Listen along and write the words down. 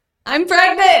I'm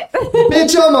pregnant.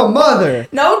 Bitch, I'm a mother.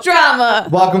 No drama.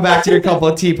 Welcome back to your Couple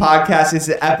of Tea podcast. This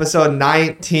is episode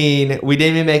 19. We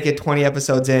didn't even make it 20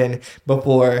 episodes in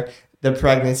before the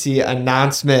pregnancy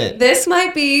announcement. This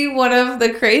might be one of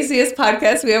the craziest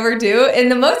podcasts we ever do, and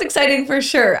the most exciting for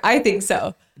sure. I think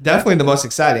so. Definitely the most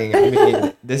exciting. I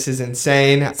mean, this is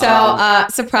insane. So,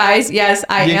 surprise, yes,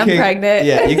 I am pregnant.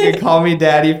 Yeah, you can call me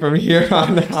daddy from here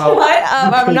on out. Shut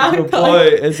up, I'm not Your calling. boy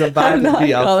is about I'm to not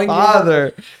be a calling you.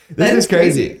 father. This That is is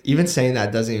crazy. Even saying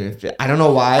that doesn't even fit. I don't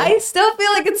know why. I still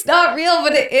feel like it's not real,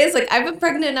 but it is. Like, I've been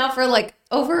pregnant now for like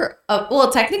over,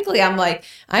 well, technically I'm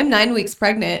 9 weeks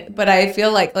pregnant, but I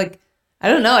feel like, I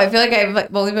don't know. I feel like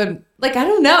I've only been, I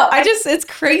don't know. it's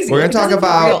crazy. We're going It to talk doesn't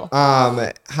feel about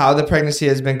real. how the pregnancy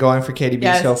has been going for Katie B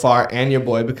Yes. so far and your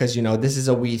boy because, you know, this is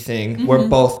a we thing. Mm-hmm. We're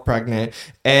both pregnant.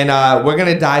 And we're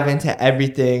going to dive into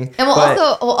everything. And we'll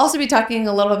also be talking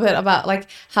a little bit about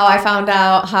how I found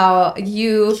out, how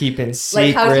you keeping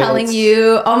secrets. how telling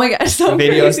you, oh my gosh, so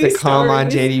videos crazy to come on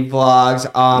stories. JD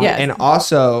Vlogs. Yes. And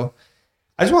also,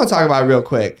 I just want to talk about it real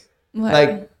quick.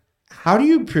 What? How do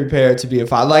you prepare to be a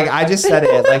father? I just said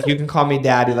it. You can call me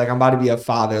daddy. I'm about to be a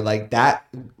father. That.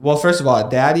 Well, first of all,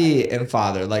 daddy and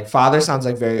father. Father sounds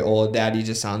very old. Daddy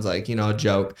just sounds a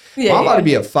joke. Yeah, I'm about to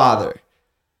be a father.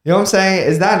 You know what I'm saying?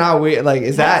 Is that not weird?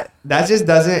 That just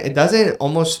doesn't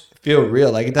almost feel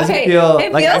real. It doesn't feel.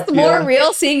 It feels more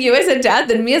real seeing you as a dad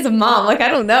than me as a mom. I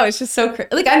don't know. It's just so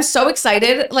I'm so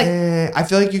excited. I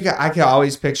feel I can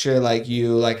always picture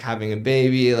you having a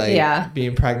baby,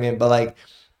 being pregnant, but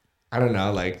I don't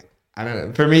know, I don't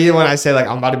know. For me, when I say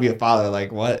I'm about to be a father,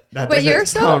 what? That But you're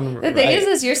sound the thing right.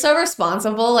 is you're so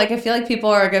responsible. I feel like people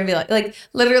are gonna be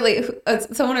literally.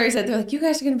 Someone already said they're you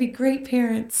guys are gonna be great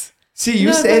parents. See,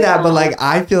 you say that, but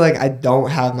I feel I don't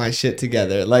have my shit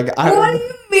together. What do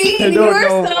you mean? You are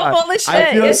so full of shit.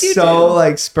 I feel Yes, you so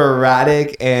do.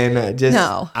 sporadic and just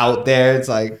out there. It's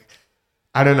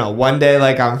I don't know. One day,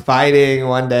 I'm fighting.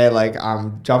 One day,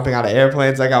 I'm jumping out of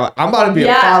airplanes. I'm about to be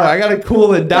a father. I gotta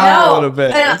cool it down a little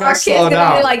bit. And our kid's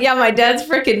gonna be yeah, my dad's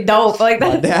freaking dope. My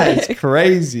That's dad's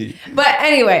crazy. But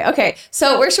anyway, okay.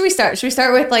 So where should we start? Should we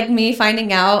start with me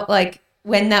finding out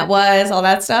when that was, all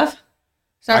that stuff?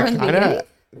 Start from the beginning.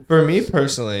 For me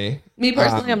personally,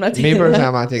 I'm not taking that.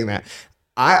 I'm not taking that.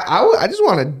 I just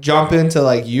want to jump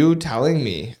into you telling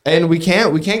me, and we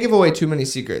can't give away too many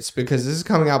secrets because this is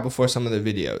coming out before some of the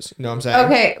videos. You know what I'm saying?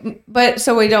 Okay, but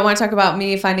so we don't want to talk about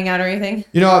me finding out or anything.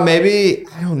 You know what? Maybe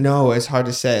I don't know. It's hard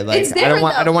to say. It's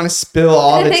I don't want to spill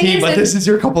all the tea, but this is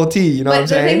your cup of tea. You know what I'm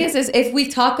saying? But the thing is if we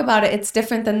talk about it, it's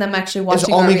different than them actually watching. It's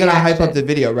only our gonna reaction. hype up the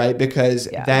video, right? Because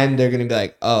then they're gonna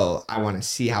be oh, I want to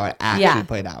see how it actually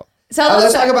played out. So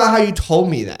let's talk about how you told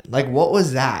me then. What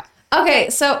was that? Okay,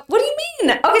 so what do you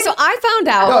mean? Okay, so I found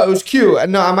out. No, it was cute.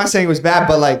 No, I'm not saying it was bad,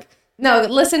 but no,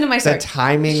 listen to my story. The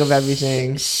timing of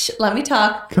everything. Shh, let me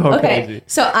talk. Go okay, crazy.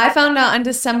 So I found out on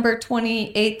December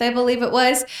 28th, I believe it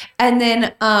was, and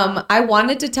then I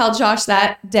wanted to tell Josh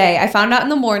that day. I found out in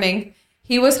the morning.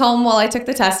 He was home while I took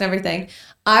the test and everything.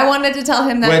 I wanted to tell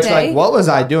him that day. What was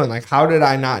I doing? How did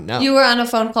I not know? You were on a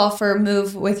phone call for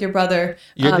Move with your brother.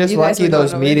 You're just lucky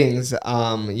those meetings,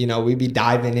 we'd be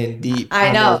diving in deep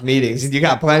on those meetings. You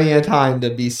got plenty of time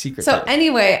to be secret. So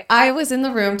anyway, I was in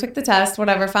the room, took the test,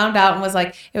 whatever, found out and was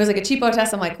it was a cheapo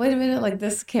test. I'm wait a minute,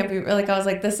 this can't be real. I was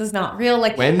this is not real.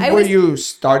 When were you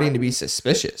starting to be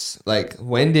suspicious?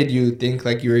 When did you think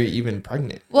you were even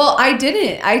pregnant? Well, I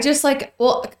didn't. I just okay,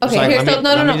 here's no.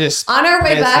 On our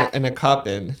way back in a cup.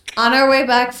 On our way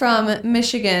back from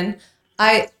Michigan,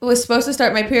 I was supposed to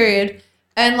start my period,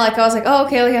 and I was oh,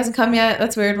 okay, he hasn't come yet.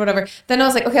 That's weird, whatever. Then I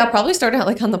was okay, I'll probably start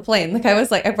it on the plane. I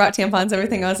was I brought tampons,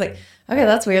 everything. I was okay,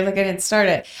 that's weird. I didn't start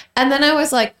it. And then I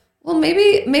was well,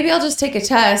 maybe I'll just take a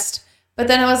test. But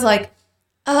then I was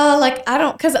I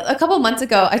don't, because a couple months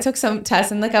ago I took some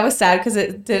tests and I was sad because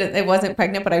it wasn't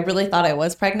pregnant, but I really thought I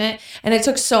was pregnant, and it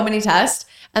took so many tests.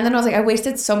 And then I was I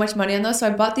wasted so much money on those. So I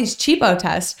bought these cheapo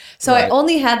tests. So I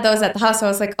only had those at the house. So I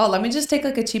was oh, let me just take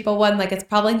a cheapo one. It's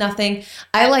probably nothing.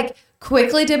 I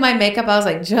quickly did my makeup. I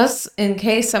was just in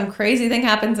case some crazy thing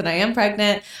happens and I am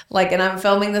pregnant, and I'm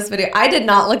filming this video. I did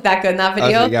not look that good in that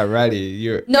video. Oh, so you got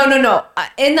ready. No.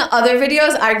 In the other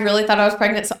videos, I really thought I was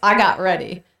pregnant. So I got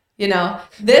ready.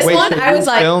 This one, I was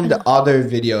filmed other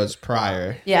videos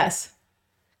prior. Yes.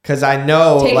 Because I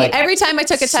know, every time I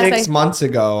took a test, 6 months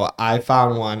ago, I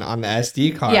found one on the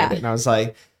SD card, and I was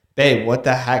babe, what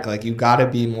the heck? You gotta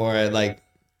be more,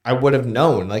 I would have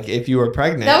known, if you were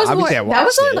pregnant. That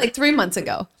was only 3 months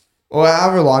ago. Well,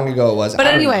 however long ago it was. But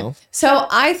I don't anyway, know. so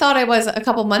I thought I was a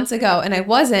couple months ago and I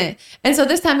wasn't. And so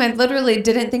this time I literally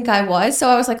didn't think I was. So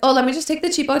I was like, oh, let me just take the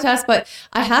cheapo test, but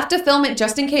I have to film it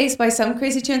just in case by some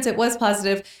crazy chance it was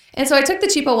positive. And so I took the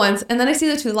cheapo ones and then I see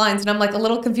the 2 lines and I'm like a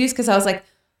little confused because I was like,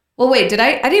 well, wait,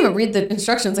 I didn't even read the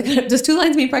instructions. Like, does 2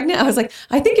 lines mean pregnant? I was like,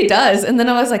 I think it does. And then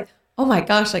I was like, oh my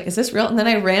gosh, like, is this real? And then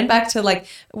I ran back to like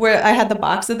where I had the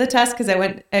box of the test because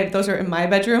those were in my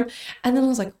bedroom. And then I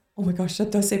was like, oh my gosh, that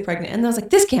does say pregnant. And I was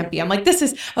like, this can't be. I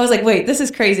was like, wait, this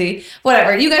is crazy.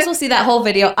 Whatever. You guys will see that whole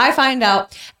video. I find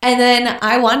out. And then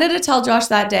I wanted to tell Josh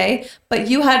that day, but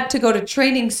you had to go to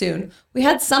training soon. We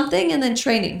had something and then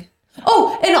training.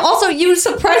 Oh, and also you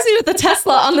surprised me with the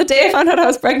Tesla on the day I found out I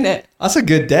was pregnant. That's a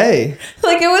good day.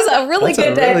 Like, it was a really That's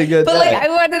good a day. really good but day. like, I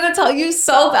wanted to tell you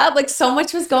so bad. Like, so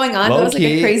much was going on. It was like a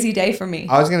Low-key, crazy day for me.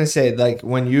 I was gonna say, like,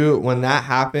 when that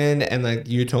happened and like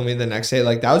you told me the next day,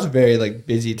 like that was a very like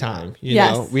busy time. You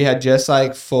Yes. know, we had just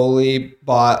like fully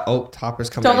bought. Oh, Topper's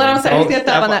coming. Don't let in. him step. He's gonna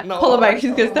step on that. No. Pull it back.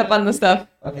 He's gonna step on the stuff.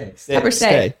 Okay, Topper,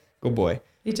 stay. Good boy.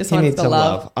 He just He wants needs to some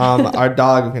love. love. Our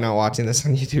dog, if you're not watching this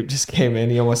on YouTube, just came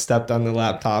in. He almost stepped on the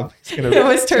laptop. He's gonna, He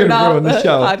almost he's gonna turned off ruin the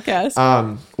show.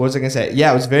 podcast. What was I gonna say? Yeah,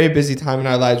 it was a very busy time in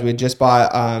our lives. We had just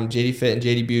bought JD Fit and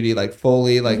JD Beauty, like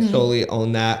fully, like Mm-hmm. solely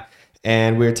own that.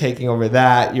 And we were taking over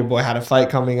that. Your boy had a fight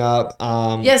coming up.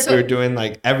 Yeah, so- we were doing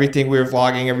like everything. We were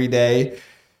vlogging every day.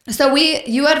 So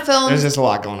you had filmed. There's just a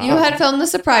lot going on. You had filmed the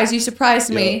surprise. You surprised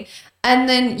me. And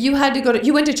then you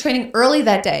went to training early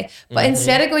that day. But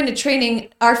instead of going to training,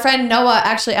 our friend Noah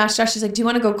actually asked Josh, she's like, do you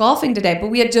want to go golfing today? But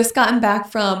we had just gotten back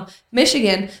from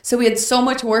Michigan. So we had so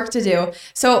much work to do.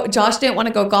 So Josh didn't want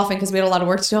to go golfing because we had a lot of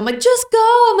work to do. I'm like, just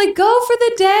go. I'm like, go for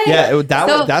the day. Yeah,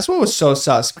 So- that's what was so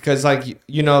sus because like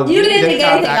you know You didn't think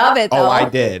have anything of it, Oh, though. I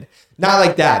did. Not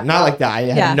like that. I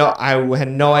Yeah. had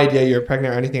no idea you were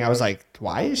pregnant or anything. I was like,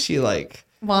 why is she like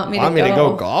Want me to to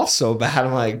go golf so bad?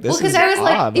 I'm like, this Well, because is I was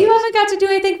odd. like, you haven't got to do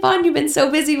anything fun. You've been so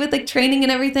busy with like training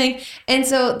and everything. And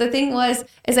so the thing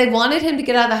is I wanted him to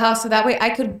get out of the house so that way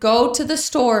I could go to the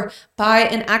store, buy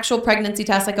an actual pregnancy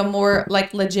test, like a more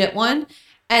like legit one.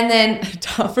 And then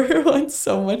Topper wants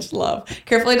so much love.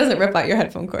 Carefully doesn't rip out your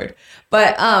headphone cord.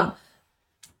 But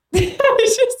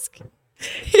it's just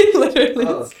he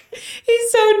literally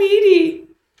he's so needy.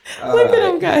 Look at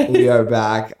him, guys. We are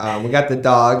back. We got the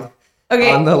dog Okay.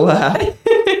 on the left.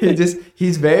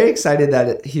 He's very excited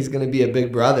that he's gonna be a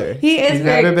big brother. He is He's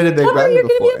very, never been a big Topper, brother you're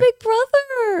before. gonna be a big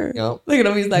brother. Yep. Look at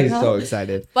him. He's like, He's huh? so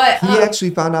excited. But He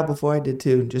actually found out before I did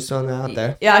too. Just throwing that out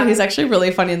there. yeah, he's actually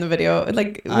really funny in the video.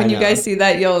 Like I when you know. guys see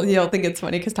that, you'll think it's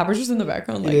funny because Topper's just in the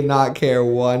background. He Like, did not care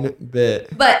one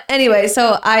bit. but anyway,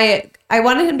 so I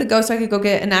wanted him to go so I could go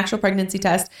get an actual pregnancy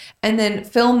test and then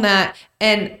film that.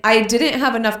 And I didn't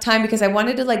have enough time because I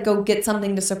wanted to like go get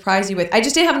something to surprise you with. I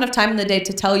just didn't have enough time in the day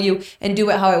to tell you and do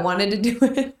it how I wanted to do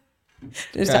it.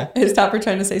 Is Topper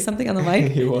trying to say something on the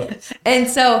mic? He was. And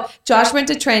so Josh went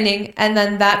to training, and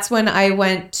then that's when I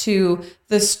went to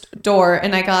the store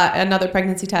and I got another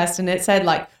pregnancy test, and it said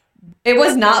like, it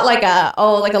was not like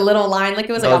a little line, like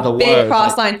it was like No, a the big word,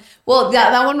 cross like- line. Well, yeah,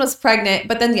 that one was pregnant,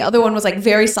 but then the other one was like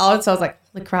very solid. So I was like,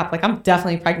 holy crap, like I'm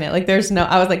definitely pregnant. Like I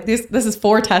was like, this is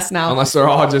 4 tests now. Unless they're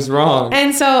all just wrong.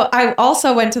 And so I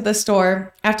also went to the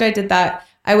store after I did that.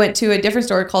 I went to a different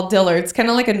store called Dillard's, kind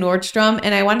of like a Nordstrom,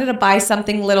 and I wanted to buy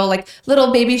something little, like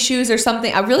little baby shoes or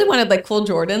something. I really wanted like cool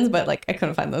Jordans, but like I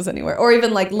couldn't find those anywhere. Or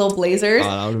even like little blazers. Oh,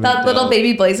 that would've been That little dope.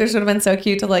 baby blazers would have been so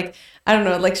cute to like, I don't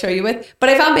know, like show you with. But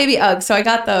I found baby Uggs, so I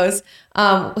got those.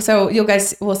 So you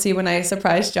guys will see when I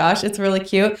surprise Josh. It's really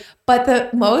cute. But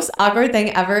the most awkward thing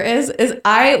ever is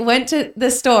I went to the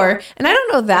store, and I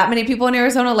don't know that many people in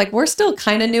Arizona. Like we're still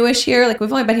kind of newish here. Like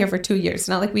we've only been here for 2 years. It's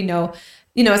not like we know.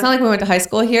 You know, it's not like we went to high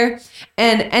school here.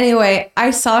 And anyway,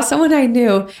 I saw someone I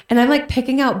knew, and I'm like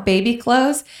picking out baby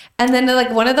clothes. And then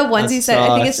like one of the onesies That's said,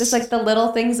 I think it's sus. just like the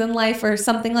little things in life or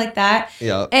something like that.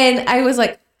 Yep. And I was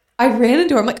like, I ran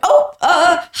into her. I'm like, oh,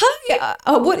 hi.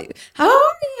 How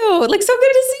are you? Like, so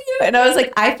good to see you. And I was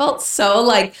like, I felt so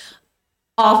like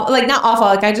awful, like not awful.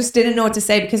 Like I just didn't know what to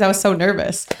say because I was so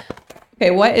nervous.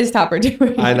 Okay, what is Topper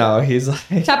doing? I know. He's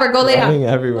like Topper, go lay down. running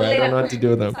everywhere. Go lay I don't know down. what to do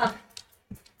with him.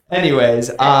 Anyways,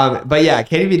 but yeah,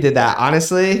 KDB did that.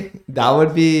 Honestly, it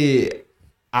would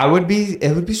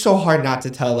be so hard not to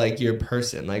tell like your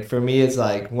person. Like for me, it's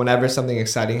like whenever something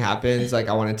exciting happens, like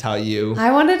I want to tell you.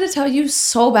 I wanted to tell you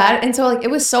so bad. And so like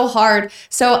it was so hard.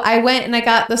 So I went and I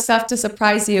got the stuff to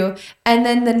surprise you. And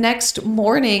then the next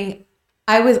morning,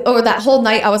 that whole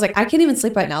night I was like, I can't even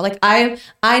sleep right now. Like I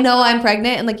know I'm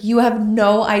pregnant and like you have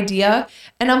no idea.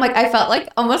 And I'm like, I felt like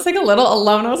almost like a little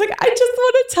alone. I was like, I just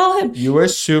want to tell him. You were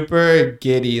super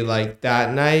giddy like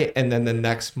that night, and then the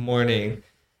next morning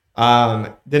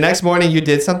you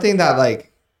did something that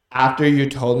like after you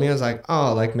told me, I was like,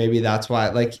 oh, like maybe that's why.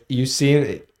 Like you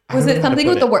seemed. Was it something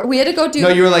with the work? We had to go do. No,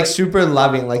 you were like super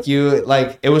loving. Like you,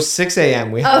 like it was 6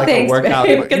 a.m. We had like thanks, a workout.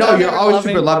 babe, 'cause No, I'm you're never always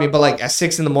loving. super loving. But like at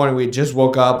 6 a.m, we just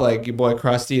woke up. Like your boy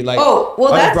Krusty, like Oh, well,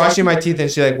 I was that's- brushing my teeth,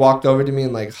 and she like walked over to me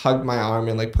and like hugged my arm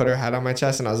and like put her head on my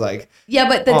chest, and I was like, Yeah,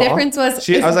 but the "Aw." difference was.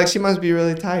 I was like, she must be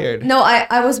really tired. No,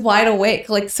 I was wide awake,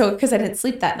 like so, because I didn't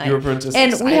sleep that night. You were just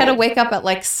and we had to excited. wake up at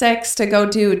like 6 to go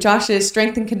do Josh's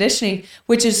strength and conditioning,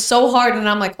 which is so hard. And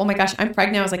I'm like, oh my gosh, I'm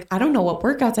pregnant. I was like, I don't know what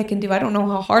workouts I can do. I don't know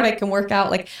how hard I can work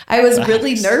out. Like I was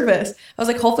really nervous. I was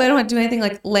like, hopefully I don't have to do anything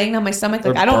like laying on my stomach.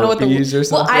 Like Or I don't know what the burpees or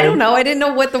well, I something. don't know. I didn't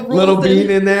know what the rules. Little and- Bean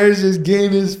in there is just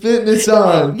getting his fitness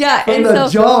on. Yeah, from and the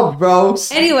so- jump, bro.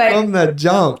 Anyway. From the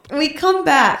jump. We come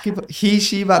back.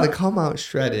 She about to come out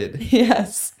shredded.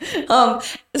 Yes.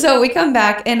 So we come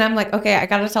back and I'm like, okay, I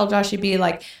gotta tell Joshy B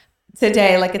like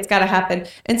today, like it's gotta happen.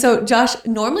 And so Josh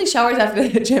normally showers after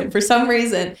the gym. For some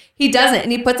reason, he doesn't,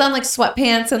 and he puts on like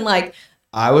sweatpants and like.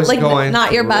 I was Like, going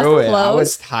not your best through it. I clothes.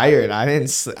 was tired. I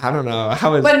don't know. I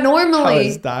was. But I normally,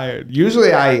 was tired.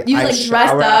 Usually I You, I like, shower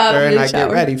dressed up, after and you I shower.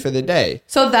 get ready for the day.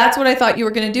 so that's what I thought you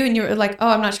were gonna do, and you were like, "Oh,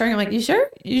 I'm not showering." I'm like, "You sure?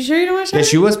 You sure you don't want to shower?" Yeah,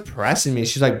 she was pressing me.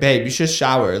 She's like, "Babe, you should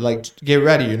shower. Like, get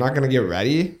ready. You're not gonna get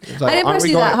ready." It's like, I didn't "Aren't press we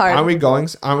you going? that hard.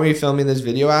 Aren't we filming this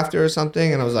video after or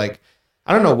something?" And I was like,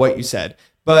 "I don't know what you said,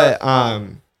 but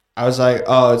I was like,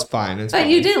 oh, it's fine. It's But fine."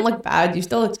 you didn't look bad. You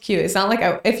still looked cute. It's not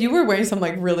like if you were wearing some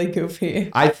like really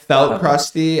goofy. I felt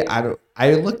crusty.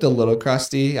 I looked a little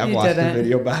crusty. I've You watched didn't. the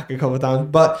video back a couple times,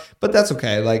 but that's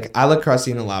okay. Like I look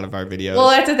crusty in a lot of our videos. Well,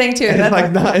 that's the thing too. it's That's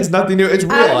like it's nothing new. It's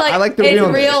real. like, I like the it's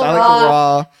realness. real, I like the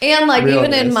raw. And like even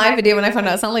in realness. my video when I found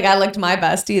out, it's not like I looked my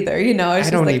best either. You know, it's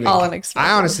I just don't like even. all unexpected.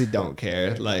 I honestly don't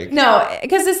care. Like No,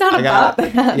 because it's not I about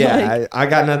got that. yeah. Like, I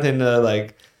got nothing to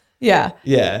like. yeah.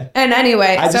 Yeah. And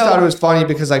anyway, I just so thought it was funny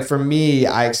because like for me,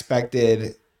 I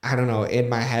expected, I don't know, in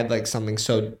my head like something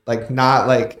so like not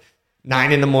like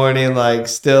 9 a.m, like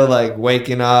still like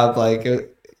waking up, like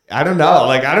I don't know,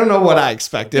 like I don't know what I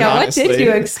expected. yeah. Honestly. What did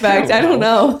you expect? I don't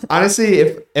know. Honestly,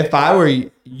 if I were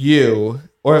you,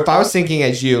 or if I was thinking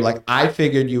as you, like I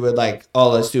figured you would like, oh,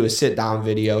 let's do a sit down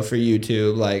video for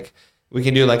YouTube, like we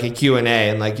can do like a Q&A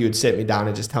and like you would sit me down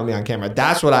and just tell me on camera.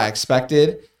 That's what I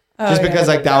expected. Just Oh, because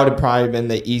yeah. like that would have probably been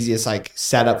the easiest like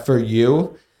setup for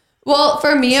you. Well,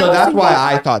 for me, So that's why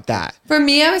I thought that. For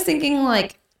me, I was thinking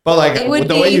like But like It would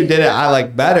the way be- you did it, I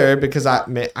like better because I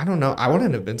don't know. I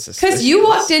wouldn't have been suspicious. because you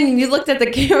walked in and you looked at the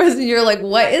cameras and you're like,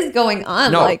 "What is going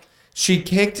on?" No, Like, she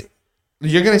kicked.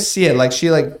 You're gonna see it. Like she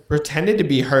like pretended to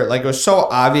be hurt. Like it was so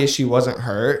obvious she wasn't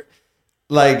hurt.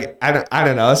 Like I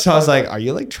don't know. So I was like, "Are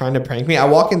you like trying to prank me?" I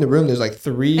walk in the room. There's like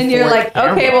 3. and you're 4 like,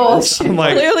 "Okay, well, cameras." she I'm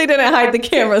like, clearly didn't hide the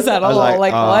cameras at I was all."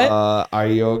 like, what? Are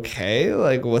you okay?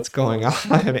 Like what's going on?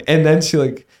 And then she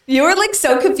like, You were like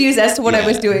so confused as to what I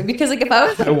was Yeah. doing because like if I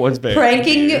was I was very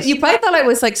pranking you, confused. you probably thought I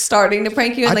was like starting to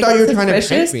prank you and I like thought you were was trying to prank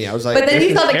suspicious. me. I was like, but then this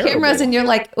you is saw the terrible. cameras and you're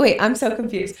like, wait, I'm so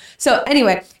confused. So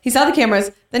anyway, he saw the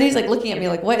cameras. Then he's like looking at me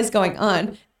like, what is going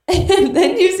on? And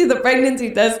then you see the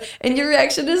pregnancy test, and your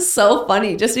reaction is so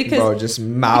funny just because Bro, just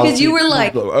mouth. because you were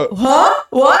like, Oh. huh?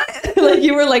 What? Like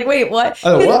you were like, wait, what?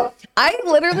 Oh, 'Cause what? I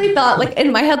literally thought like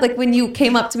in my head, like when you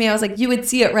came up to me, I was like, you would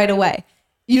see it right away.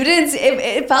 You didn't see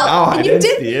it felt No, I and you didn't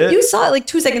did see it. you saw it like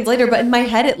 2 seconds later, but in my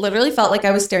head it literally felt like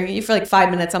I was staring at you for like 5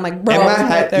 minutes. I'm like, bro, In my I was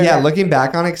right head, there. yeah, looking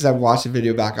back on it, because I've watched the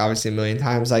video back obviously a million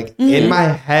times, like Mm-hmm. in my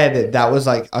head, that was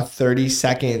like a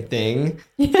 30-second thing.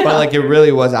 Yeah. But like it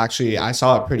really was actually, I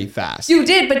saw it pretty fast. You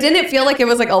did, but didn't it feel like it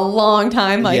was like a long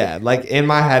time? Like yeah, like in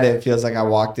my head, it feels like I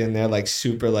walked in there like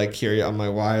super like curious. I'm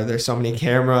like, why are there so many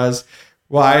cameras?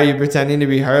 Why are you pretending to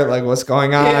be hurt? Like, what's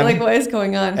going on? yeah, like what is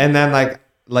going on? And then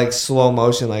like slow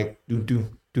motion, like do do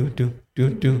do do do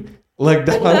do, like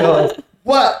that. I'm like,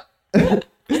 what?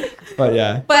 But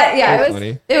yeah. But yeah, That's it was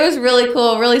funny. it was really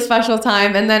cool, really special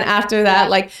time. And then after that,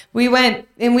 like we went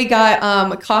and we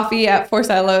got coffee at Four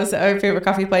Silos, our favorite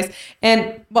coffee place.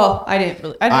 And well, I didn't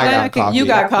really. I got coffee. You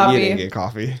got coffee. You didn't get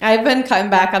coffee. I've been cutting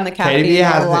back on the caffeine Katie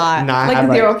has a lot, not like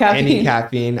had zero like caffeine. any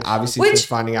caffeine. Obviously, Which just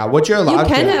finding out what you're You allowed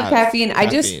can to have caffeine. I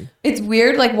just, it's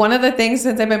weird. Like one of the things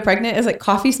since I've been pregnant is like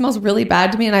coffee smells really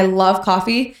bad to me, and I love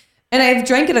coffee. And I've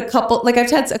drank it I've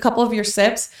had a couple of your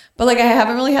sips, but like I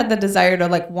haven't really had the desire to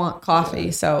like want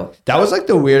coffee. So that was like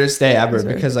the weirdest day ever That's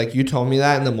weird. because like you told me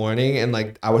that in the morning and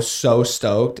like I was so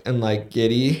stoked and like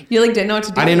giddy. you like didn't know what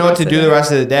to do. I didn't know what to do the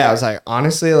rest of the day. I was like,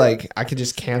 honestly, like I could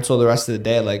just cancel the rest of the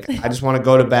day. Like I just want to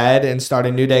go to bed and start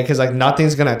a new day because like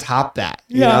nothing's gonna top that.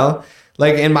 You know?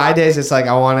 Like in my days, it's like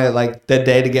I want to like the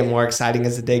day to get more exciting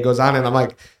as the day goes on, and I'm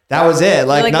like, that was it.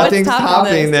 Like nothing's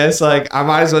topping this. Like I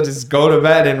might as well just go to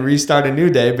bed and restart a new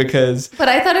day because. But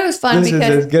I thought it was fun this because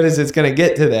is as good as it's gonna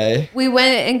get today. we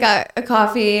went and got a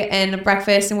coffee and a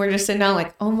breakfast, and we're just sitting down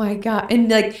like, oh my god, and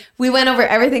like we went over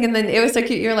everything, and then it was so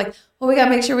cute. You're like, well, we gotta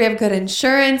make sure we have good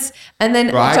insurance, and then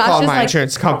Bro, I Josh called is my like,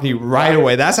 insurance company right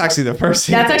away. That's actually the first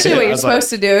thing. that's actually what I you're was supposed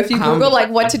to do if you Google like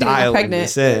what to do when you're dialing pregnant.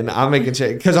 this in. I'm making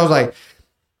sure because I was like,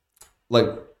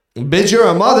 bitch, you're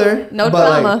a mother. No but,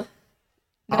 drama. Like,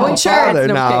 No I'm a insurance. father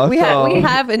No, now, we so-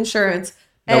 have insurance.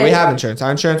 No, we And- have insurance.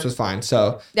 Our insurance was fine.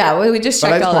 So, Yeah, we just but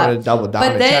I checked just all wanted that. to double down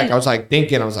But and then- check. I was like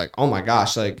thinking, I was like, oh my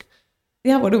gosh, like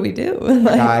Yeah, what do we do?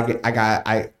 Like,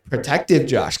 I protective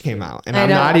Josh came out, and I I'm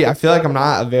know. not. I feel like I'm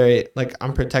not a very like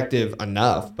I'm protective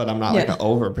enough, but I'm not like Yeah. an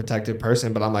overprotective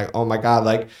person. But I'm like, oh my god,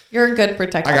 like you're a good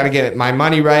protector. I gotta get my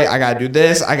money right. I gotta do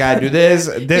this. I gotta do this.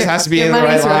 This has to be your in the right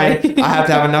money's line. right. I have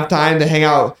to have enough time to hang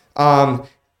out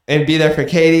and be there for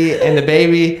Katie and the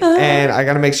baby. And I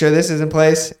gotta make sure this is in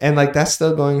place. And like that's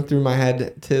still going through my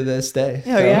head to this day.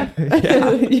 Oh So, yeah.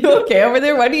 yeah. You okay over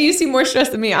there? Why do you seem more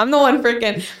stressed than me? I'm the one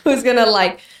freaking who's gonna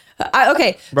like.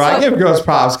 Okay. Bro, so- I give girls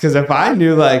props because if I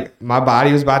knew like my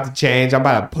body was about to change, I'm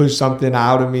about to push something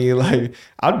out of me, like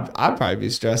I'd probably be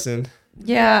stressing.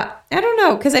 Yeah, I don't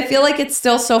know because I feel like it's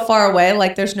still so far away.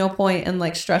 Like there's no point in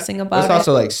like stressing But about it's it.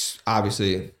 also like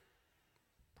obviously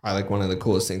probably like one of the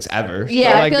coolest things ever.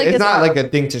 Yeah, So, I like feel like it's it's- not like a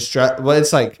thing to stress. Well,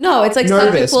 it's like No, it's like such a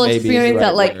nervous, cool maybe, is the experience right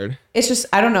that like word. it's just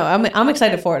I don't know. I'm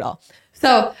excited for it all.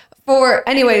 So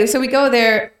anyway, so we go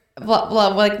there,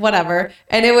 like whatever,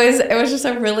 and it was just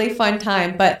a really fun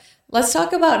time. But let's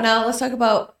talk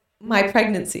about my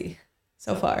pregnancy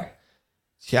so far.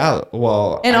 Yeah,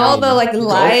 well, And I all mean, the like go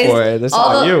lies, for it. That's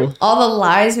all on the you. all the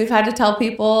lies we've had to tell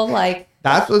people. Like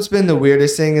That's what's been the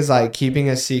weirdest thing is like keeping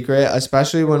a secret,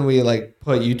 especially when we like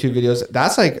put YouTube videos.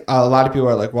 That's like a lot of people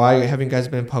are like, why haven't you guys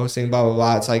been posting? Blah blah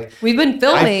blah. It's like we've been I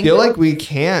filming. feel like we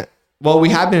can't. Well, we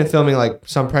have been filming like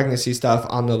some pregnancy stuff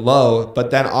on the low,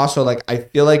 but then also like I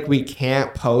feel like we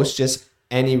can't post just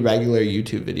any regular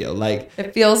YouTube video. Like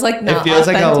It feels like not it feels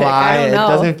like a authentic. lie. I don't It know.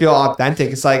 doesn't feel authentic.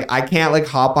 It's like I can't like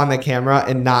hop on the camera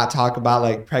and not talk about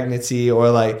like pregnancy or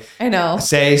like I know.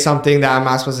 say something that I'm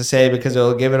not supposed to say because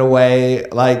it'll give it away.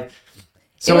 Like,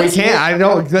 so It we was- can't. I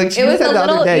don't like. She it was said a the other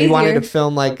little day you wanted easier. to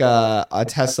film like a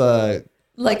Tesla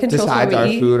Like control decides our what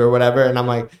we eat. food or whatever, and I'm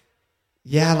like,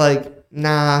 yeah, like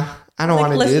nah, I don't Like,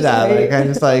 want to let's do just that. wait. Like I'm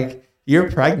just like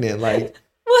you're pregnant. Like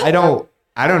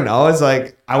I don't know. It's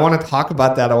like I want to talk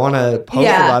about that. I want to post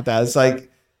Yeah. about that. It's like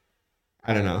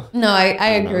I don't know. No, I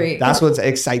don't know. agree. That's what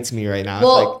excites me right now.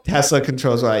 Well, It's like Tesla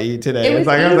controls what I eat today. it was It's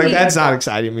like I was like easy. that's not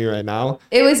exciting me right now.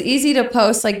 It was easy to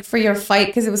post like for your fight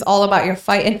because it was all about your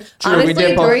fight. And True, honestly, we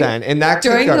did both during, then, and that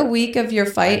during took the our week of your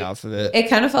mind fight, off of it. it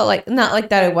kind of felt like not like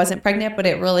that I wasn't pregnant, but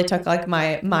it really took like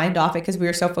my mind off it because we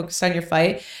were so focused on your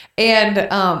fight. And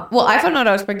well, I found out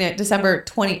I was pregnant December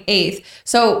 28th.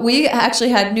 So we actually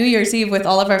had New Year's Eve with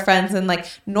all of our friends, and like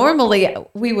normally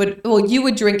you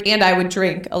would drink and I would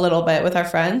drink a little bit with our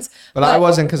friends. But I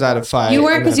wasn't because I had a fight. You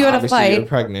weren't and 'cause then you had a obviously fight. You're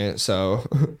pregnant, so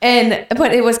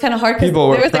But it was kind of hard because People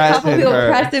were there was a couple pressing people her.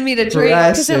 pressing me to drink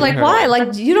because they're Pressing like, her. why?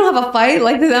 Like, you don't have a fight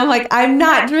like this. I'm like, I'm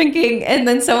not drinking. And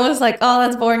then someone was like, oh,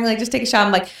 that's boring. Like, just take a shot.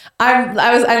 I'm like,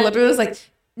 I literally was like,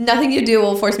 nothing you do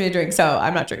will force me to drink, so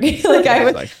I'm not drinking. Like I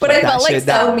was, Like, but I put that felt like shit so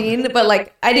down. mean. But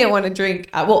like I didn't want to drink.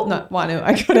 Well, not want to.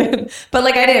 I couldn't. But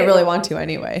like I didn't really want to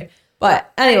anyway.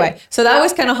 But anyway, so that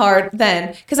was kind of hard then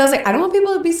because I was like, I don't want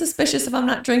people to be suspicious if I'm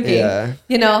not drinking, Yeah.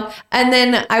 you know? And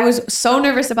then I was so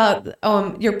nervous about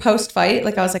your post fight.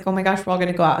 Like I was like, oh my gosh, we're all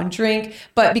going to go out and drink.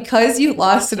 But because you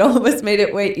lost, it almost made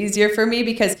it way easier for me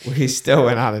because, we still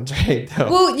went out and drank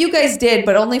though. well, you guys did,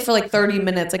 but only for like 30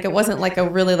 minutes. Like it wasn't like a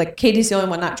really like Katie's the only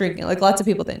one not drinking. Like lots of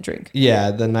people didn't drink.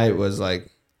 Yeah, the night was like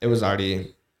it was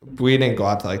already. We didn't go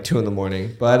out till like 2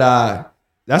 a.m. But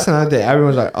that's another day.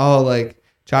 Everyone's like, oh, like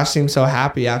Josh seemed so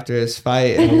happy after his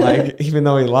fight, and I'm like, even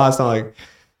though he lost, I'm like,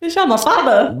 Bitch, I'm a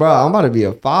father. bro, I'm about to be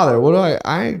a father. What do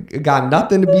I ain't got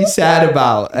nothing to be sad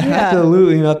about.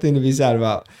 Absolutely nothing to be sad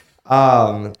about.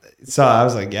 So I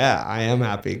was like, yeah, I am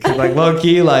happy. Cause like low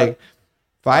key, like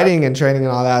fighting and training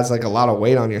and all that is like a lot of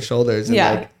weight on your shoulders. And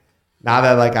Yeah. like now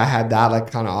that like I had that like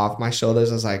kind of off my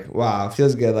shoulders, I was like, wow, it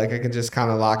feels good. Like I can just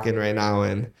kind of lock in right now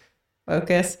and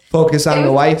focus. Focus on It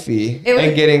the was- wifey it was-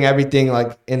 and getting everything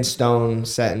like in stone,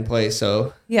 set in place.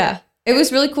 So Yeah. It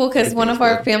was really cool because one of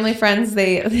our good. family friends,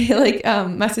 they like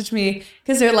messaged me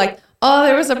because they're like, oh,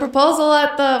 there was a proposal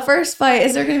at the first fight.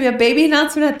 Is there going to be a baby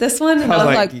announcement at this one? And I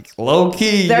was like low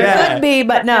key. there Yeah. could be,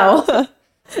 but no.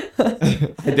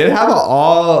 I did have an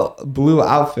all blue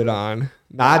outfit on.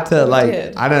 Not to like,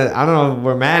 did. I don't know if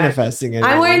we're manifesting it.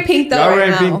 I'm wearing pink though You're right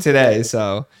wearing now. pink today,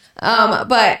 so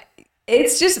But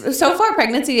it's just so far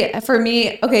pregnancy for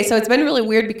me. Okay, so it's been really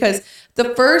weird because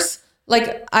the first,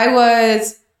 like, I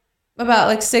was about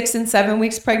like 6 and 7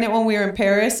 weeks pregnant when we were in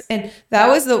Paris, and that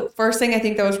was the first thing I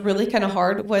think that was really kind of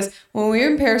hard. Was when we were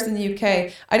in Paris in the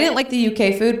UK. I didn't like the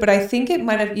UK food, but I think it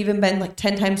might have even been like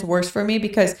 10 times worse for me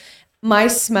because my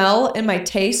smell and my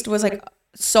taste was like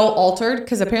so altered,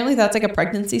 because apparently that's like a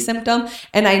pregnancy symptom,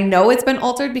 and I know it's been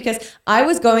altered because I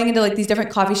was going into like these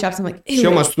different coffee shops. I'm like, ew. she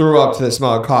almost threw up to the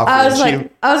smell of coffee. I was She-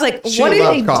 like, she what do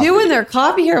loved they coffee. do in their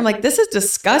coffee here? I'm like, this is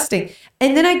disgusting.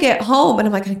 And then I get home and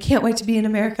I'm like, I can't wait to be in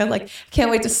America. Like, I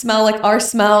can't wait to smell like our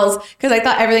smells, because I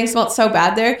thought everything smelled so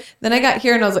bad there. Then I got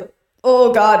here and I was like,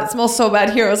 oh God, it smells so bad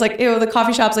here. I was like, ew, the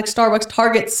coffee shops like Starbucks,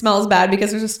 Target smells bad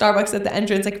because there's a Starbucks at the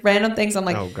entrance, like random things. I'm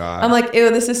like, Oh, God. I'm like, ew,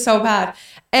 this is so bad.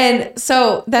 And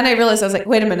so then I realized, I was like,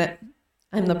 wait a minute,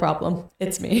 I'm the problem.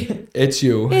 It's me. it's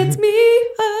you. It's me.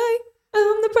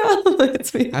 I'm the problem.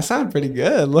 It's me. That sounded pretty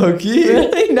good, low key.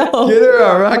 Really? No. Get her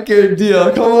a record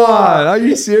deal. Come on. Are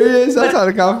you serious? That's how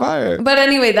to caught fire. But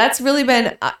anyway, that's really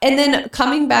been, and then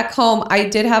coming back home, I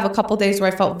did have a couple days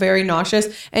where I felt very nauseous.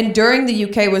 And during the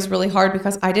UK was really hard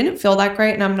because I didn't feel that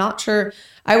great. And I'm not sure,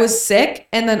 I was sick.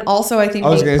 And then also I think I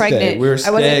was being gonna pregnant, say we were I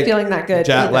wasn't sick, feeling that good.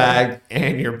 jet either. lag,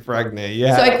 and you're pregnant.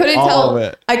 Yeah. So I couldn't all tell. of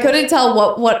it. I couldn't tell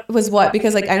what was what,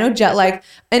 because like I know jet lag,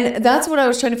 and that's what I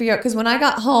was trying to figure out. Because when I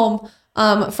got home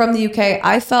from the UK,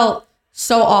 I felt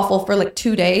so awful for like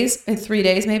 2 days and 3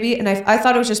 days maybe, and I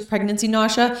thought it was just pregnancy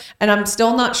nausea, and I'm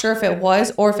still not sure if it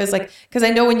was or if it's like, because I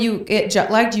know when you get jet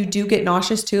lagged you do get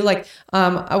nauseous too. Like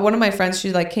one of my friends,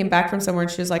 she like came back from somewhere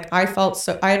and she was like, I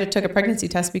had to take a pregnancy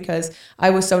test because I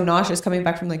was so nauseous coming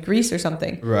back from like Greece or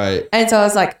something. Right. And so I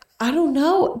was like, I don't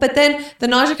know. But then the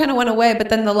nausea kind of went away. But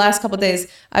then the last couple of days,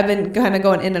 I've been kind of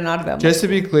going in and out of it. Just to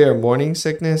be clear, morning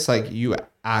sickness, like you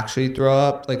actually throw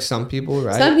up, like some people,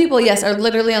 right? Some people, yes, are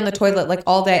literally on the toilet like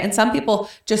all day. And some people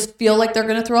just feel like they're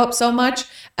going to throw up so much.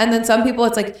 And then some people,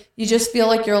 it's like, you just feel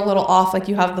like you're a little off, like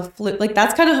you have the flu. Like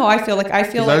that's kind of how I feel. Like I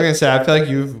feel 'Cause I was like gonna say, I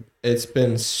feel like it's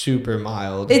been super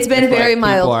mild. It's been I feel very like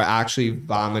mild. People are actually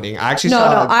vomiting. I actually no,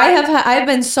 saw. I've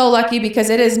been so lucky because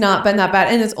it has not been that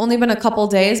bad. And it's only been a couple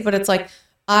days, but it's like,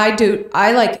 I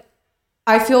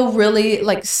feel really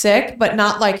like sick, but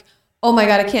not like, oh my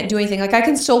God, I can't do anything. Like I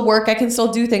can still work, I can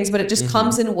still do things, but it just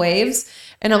comes in waves.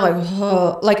 And I'm like,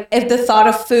 oh, like if the thought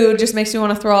of food just makes me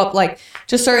want to throw up, like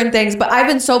just certain things. But I've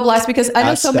been so blessed because I know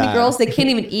That's so many sad. girls, they can't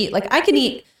even eat. Like I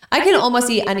can almost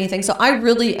eat anything. So I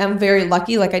really am very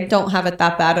lucky. Like I don't have it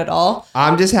that bad at all.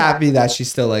 I'm just happy that she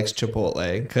still likes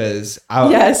Chipotle because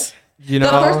Yes. you know,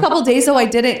 The first couple of days though I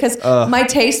didn't, because Ugh. my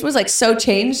taste was like so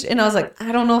changed, and I was like,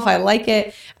 I don't know if I like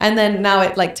it. And then now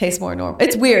it like tastes more normal.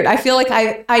 It's weird. I feel like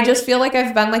I just feel like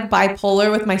I've been like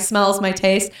bipolar with my smells, my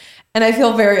taste, and I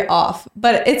feel very off.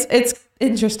 But it's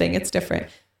interesting. It's different.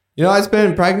 you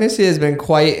know, pregnancy has been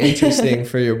quite interesting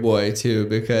for your boy too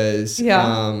because Yeah.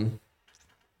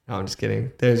 no, I'm just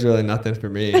kidding. There's really nothing for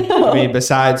me. I mean,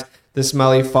 besides the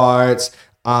smelly farts,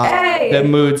 Hey! the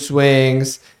mood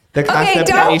swings, the Okay, don't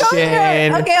constipation. go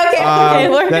there. Okay,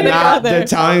 we're they're gonna go there. They're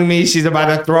telling me she's about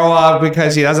to throw up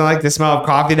because she doesn't like the smell of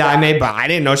coffee that I made, but I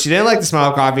didn't know she didn't like the smell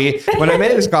of coffee when I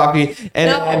made this coffee. And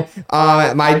No.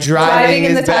 then my driving Driving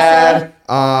in is the Tesla.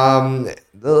 bad.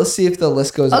 Let's see if the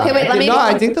list goes on. Okay, wait, let me- No,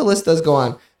 I think the list does go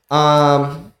on.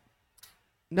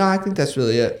 No, I think that's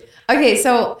really it. Okay,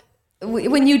 so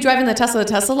when you drive in the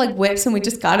Tesla like whips, and we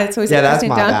just got it. So he's Yeah, like, that's pressing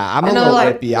my down, bad. I'm a and little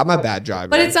like, whippy. I'm a bad driver.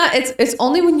 but it's not. It's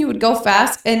only when you would go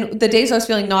fast. And the days I was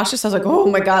feeling nauseous, I was like, oh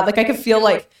my God, like I could feel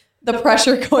like the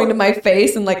pressure going to my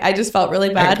face, and like I just felt really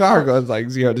My bad. car goes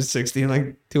like 0 to 60 in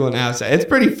like 2.5 seconds. It's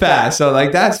pretty fast, so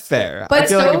like that's fair. But I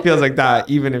feel like so- it feels like that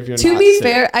even if you're To not be sick.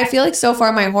 fair, I feel like so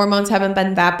far my hormones haven't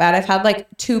been that bad. I've had like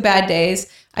 2 bad days,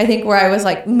 I think, where I was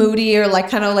like moody or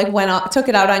like kind of like took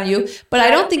it out on you. But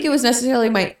I don't think it was necessarily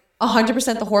my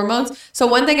 100% the hormones. So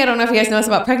one thing I don't know if you guys know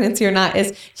about pregnancy or not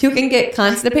is you can get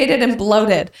constipated and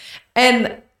bloated.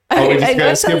 And Oh, we're just I know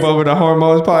gonna it skip sounds- over the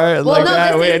hormones part Well, like no,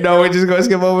 that. this Wait, is- no, we're just gonna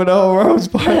skip over the hormones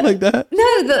part like that. No,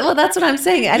 well, that's what I'm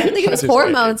saying. I didn't think it was I'm just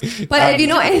hormones. kidding. But I'm if you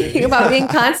know just kidding. anything about being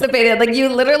constipated, like you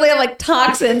literally have like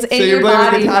toxins in So your you're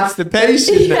blaming body. the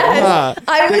constipation, then, Yes. huh?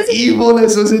 I The was-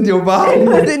 evilness was in your body.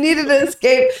 They needed to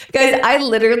escape. Guys, I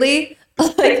literally,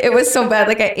 Like it was so bad.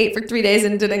 Like I ate for 3 days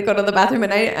and didn't go to the bathroom.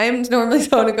 And I'm normally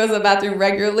someone who goes to the bathroom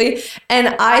regularly. And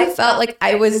I felt like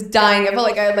I was dying. I felt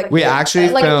like I had We actually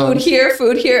like filmed,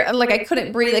 food here. And like I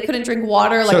couldn't breathe. I couldn't drink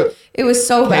water. Like So, it was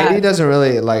so Katie bad. doesn't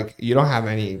really like, you don't have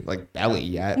any like belly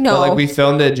yet. No. But like we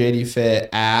filmed a JD Fit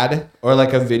ad or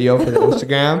like a video for the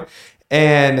Instagram.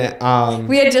 And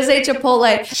We had just ate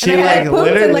Chipotle. She, and I had like,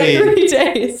 pooped in like literally- 3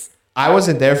 days. I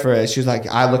wasn't there for it. She was like,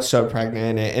 I look so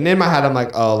pregnant. And in my head, I'm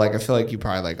like, oh, like I feel like you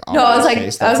probably like, No, I was always like- say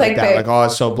stuff I was like, that. babe. Like, oh,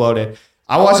 it's so bloated.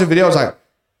 I watched the video. I was like,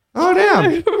 oh,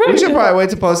 damn. We should probably wait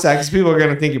to post that because people are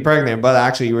going to think you're pregnant. But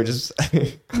actually, you were just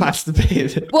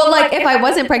constipated. Well, like if I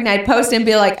wasn't pregnant, I'd post and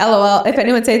be like, LOL. If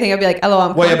anyone say anything, I'd be like, LOL,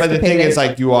 I'm Well, yeah, but the thing constipated. is,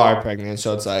 like, you are pregnant.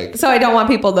 So it's like, So I don't want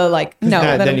people to like know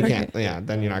that then I'm you pregnant. can't. Yeah,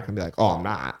 then you're not going to be like, oh, I'm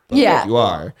not. But Yeah. like, you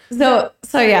are.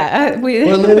 So yeah,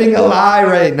 We're living a lie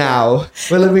right now.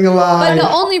 We're living a lie. But the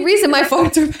only reason my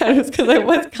farts are bad is because I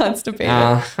was constipated.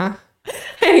 Uh-huh.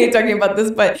 I hate talking about this,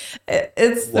 but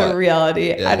it's the What? reality.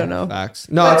 Yeah, I don't know. Facts.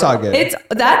 No, it's all good.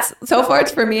 That's so far.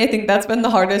 It's for me. I think that's been the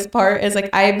hardest part. Is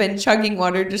like I've been chugging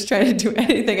water, just trying to do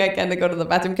anything I can to go to the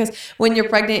bathroom. Because when you're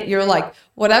pregnant, you're like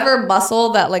whatever muscle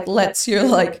that like lets your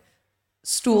like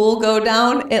stool go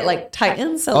down, it like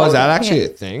tightens. So Oh, like, is that you actually a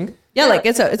can't- thing? Yeah, like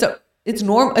it's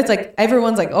normal. It's like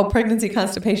everyone's like, oh, pregnancy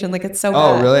constipation. Like it's so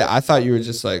Oh, bad. really? I thought you were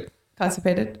just like,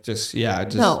 Constipated. just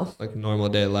No. like normal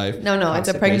day life. No, it's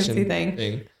a pregnancy constipation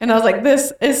thing. And I was like,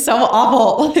 this is so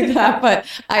awful like that. But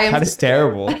I am. That is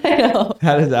terrible. I know.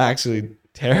 That is actually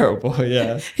terrible.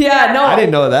 Yeah. Yeah, no. I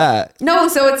didn't know that. No,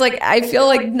 so it's like I feel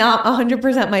like not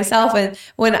 100% myself, and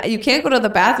when you can't go to the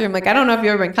bathroom, like I don't know if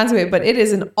you've ever been constipated, but it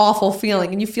is an awful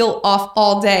feeling, and you feel off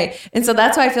all day, and so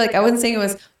that's why I feel like I wasn't saying it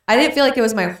was. I didn't feel like it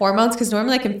was my hormones because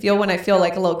normally I can feel when I feel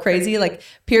like a little crazy, like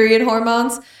period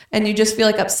hormones, and you just feel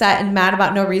like upset and mad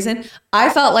about no reason. I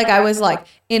felt like I was like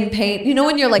in pain. You know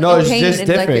when you're like No, in it's pain just and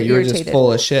like different. You you're were just irritated.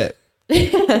 full of shit.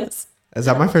 Yes. Is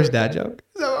that my first dad joke?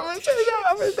 Is that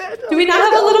my first dad joke? Do we not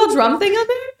have a little drum thing on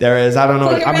there? There is. I don't know.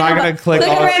 Click a I'm not random going to click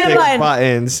click a all random 6 button.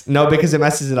 buttons. No, because it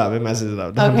messes it up.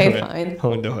 Don't Okay, do it. fine.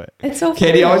 Don't do it. It's so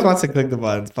Katie funny. always wants to click the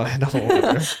buttons, but I don't want to.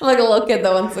 I'm like a little kid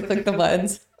that wants to click the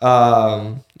buttons.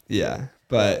 Yeah,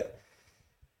 but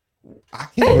I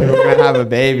can't believe we're gonna have a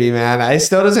baby, man. It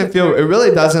still doesn't feel. It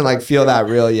really doesn't like feel that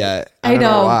real yet. I don't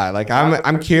know why. Like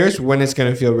I'm curious when it's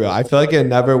gonna feel real. I feel like it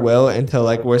never will until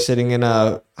like we're sitting in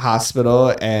a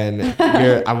hospital and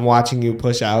I'm watching you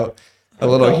push out a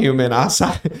little human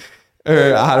outside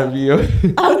or out of you.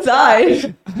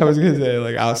 Outside. I was gonna say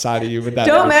like outside of you, but that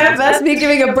Don't manifest me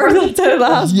giving a birth outside of the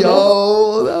hospital.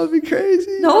 Yo, that would be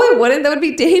crazy. No, it wouldn't. That would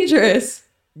be dangerous.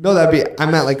 No, that'd be. I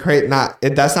meant like crazy. Not.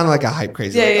 That sounded like a hype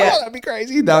crazy. Yeah, like, yeah. Oh, that'd be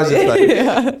crazy. That was just like.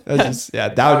 Yeah. That's just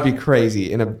that would be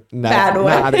crazy in a Bad way.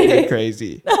 Not a good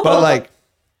crazy, but like,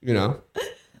 you know.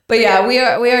 But yeah, we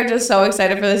are just so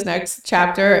excited for this next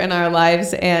chapter in our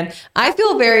lives, and I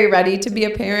feel very ready to be a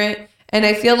parent. And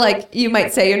I feel like you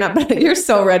might say you're not, but you're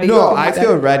so ready. No, I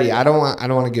feel ready. I don't want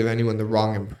to give anyone the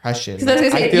wrong impression. Because I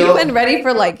was gonna say you've been ready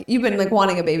for like you've been like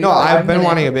wanting a baby. No, for I've a been minute.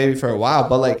 wanting a baby for a while,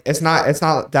 but like it's not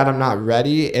that I'm not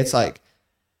ready. It's like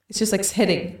It's just like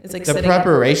hitting. It's like the sitting.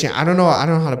 preparation. I don't know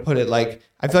how to put it. Like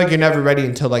I feel like you're never ready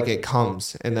until like it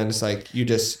comes, and then it's like you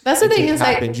just. That's the it thing just is,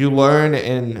 like- happens. You learn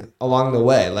and along the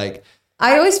way, like.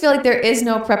 I always feel like there is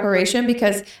no preparation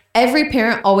because every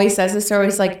parent always says this. They're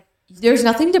always like, there's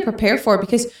nothing to prepare for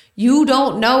because you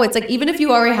don't know. It's like, even if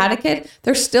you already had a kid,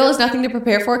 there still is nothing to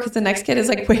prepare for because the next kid is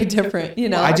like way different, you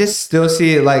know? I just still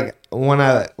see it like when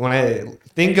I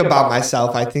think about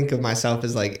myself, I think of myself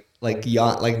as like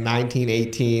young, like 19,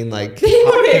 18, like Okay,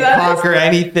 can that conquer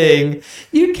anything.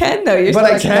 You can though. You're But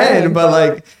I still can, young. but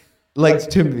like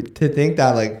to think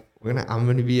that like I'm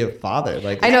gonna be a father.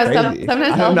 Like I it's know, crazy.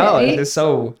 sometimes I don't they'll know. hit me. It's just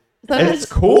so Sometimes-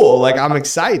 it's cool. Like I'm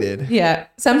excited. Yeah.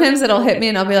 Sometimes it'll hit me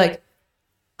and I'll be like,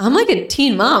 I'm like a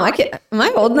teen mom. Am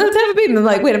I old enough to have a baby? I'm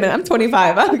like, wait a minute, I'm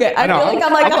 25. Okay. I know, feel like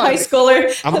I'm like I'm a like- high schooler. I'm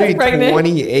that's gonna be pregnant.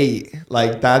 28.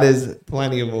 Like that is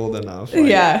plenty of old enough. Like,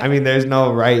 Yeah. I mean, there's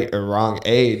no right or wrong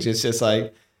age. It's just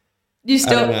like You I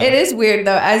still, don't know. it is weird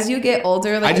though. As you get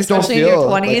older, like I just don't especially in feel your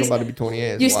like I'm 20s, about to be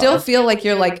 28. you Wow. still feel like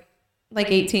you're like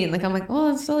 18. Like I'm like, well,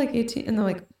 I'm still like 18. And they're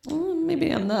like, well,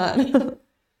 maybe I'm not.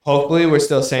 Hopefully, we're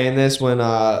still saying this when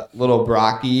little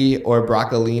Brocky or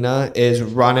Broccolina is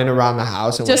running around the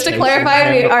house. And Just we're to chasing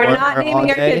clarify, we him are or not her all naming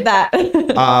our day. kid that.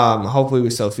 Hopefully, we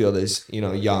still feel this,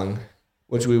 young,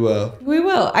 which we will. We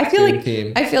will. I feel Dream like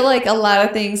team. I feel like a lot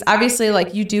of things. Obviously,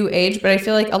 like you do age, but I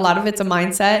feel like a lot of it's a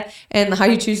mindset and how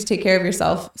you choose to take care of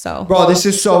yourself. So Bro, this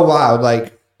is so wild.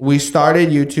 Like, we started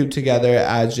YouTube together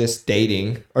as just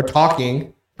dating or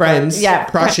talking, friends, Yeah.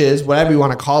 crushes, whatever you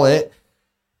want to call it.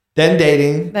 then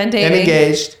dating, Then then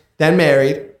engaged, then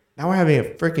married. Now we're having a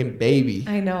freaking baby.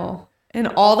 I know. And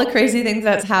all the crazy things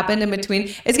that's happened in between.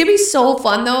 It's going to be so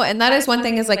fun though. And that is one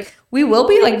thing is like, we will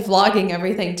be like vlogging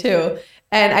everything too.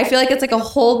 And I feel like it's like a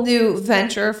whole new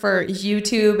venture for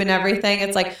YouTube and everything.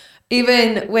 It's like,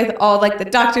 even with all like the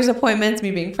doctor's appointments,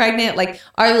 me being pregnant, like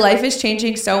our life is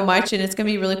changing so much and it's going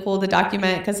to be really cool to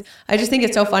document because I just think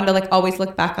it's so fun to like always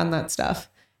look back on that stuff.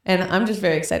 And I'm just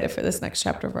very excited for this next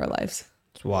chapter of our lives.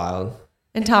 It's wild.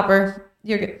 And Topper,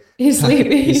 you're good. He's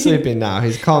sleeping. He's sleeping now.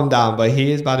 He's calmed down, but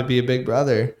he is about to be a big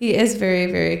brother. He is very,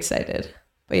 very excited.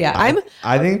 But yeah,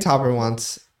 I think Topper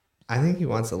wants a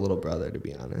little brother, to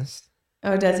be honest.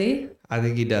 Oh, does he? I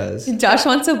think he does. Josh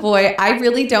wants a boy. I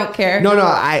really don't care. No,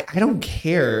 I don't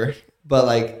care. But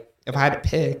like, if I had to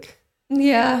pick,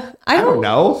 yeah, I don't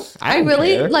know. I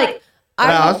really care. like.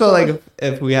 I also like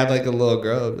if we had like a little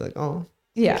girl, I'd be like, oh,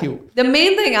 yeah. Cute. The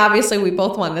main thing, obviously, we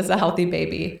both want is a healthy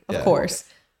baby, of course.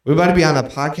 We're about to be on a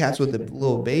podcast with a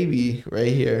little baby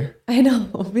right here. I know.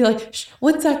 We'll be like, shh,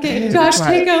 1 second, Josh,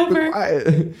 take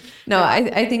over. No,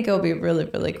 I think it'll be really,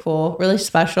 really cool, really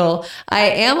special. I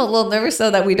am a little nervous though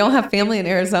that we don't have family in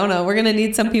Arizona. We're gonna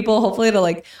need some people, hopefully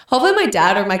my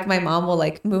dad or my mom will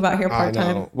like move out here part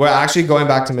time. We're actually going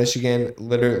back to Michigan.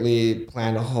 Literally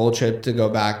planned a whole trip to go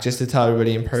back just to tell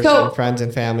everybody in person, friends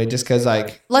and family, just because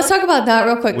like. Let's talk about that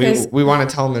real quick. We want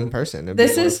to tell them in person.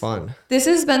 This is fun. This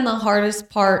has been the hardest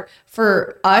part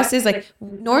for us. Is like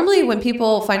normally when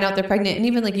people find out they're pregnant, and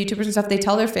even like YouTubers and stuff, they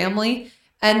tell their family,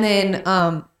 and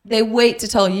then they wait to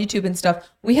tell YouTube and stuff.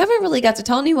 We haven't really got to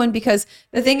tell anyone because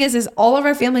the thing is all of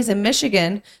our family's in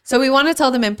Michigan. So we want to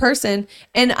tell them in person.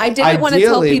 And I didn't want to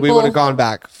tell people. We would have gone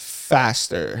back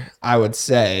faster, I would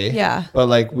say. Yeah. But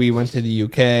like we went to the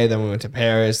UK, then we went to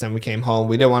Paris, then we came home.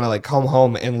 We didn't want to like come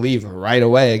home and leave right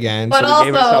away again. But so we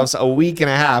gave ourselves a week and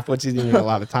a half, which isn't even a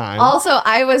lot of time. Also,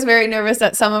 I was very nervous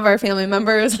that some of our family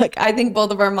members, like I think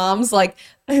both of our moms, like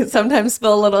sometimes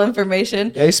spill a little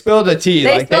information. They spilled the tea.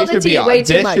 This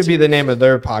should be the name of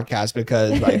their podcast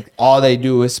because like all they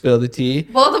do is spill the tea.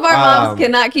 Both of our moms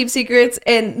cannot keep secrets,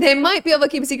 and they might be able to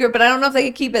keep a secret, but I don't know if they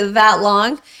could keep it that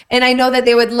long. And I know that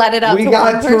they would let it out. We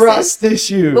got trust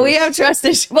issues. We have trust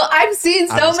issues. Well, I've seen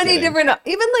so many different,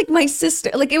 even like my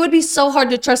sister, like it would be so hard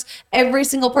to trust every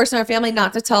single person in our family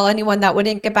not to tell anyone that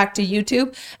wouldn't get back to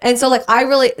YouTube. And so like I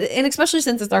really, and especially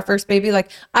since it's our first baby,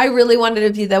 like I really wanted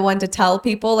to be the one to tell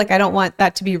people. Like I don't want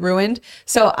that to be ruined.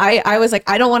 So I was like,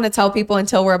 I don't want to tell people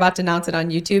until we're about to announce it on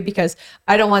YouTube because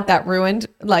I don't want that ruined.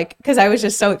 Like, because I was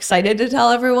just so excited to tell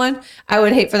everyone. I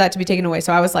would hate for that to be taken away.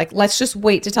 So I was like, let's just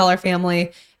wait to tell our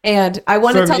family. And I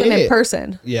want to tell them in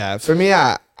person. Yeah. For me,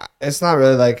 it's not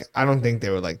really like, I don't think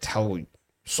they would like tell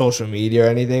social media or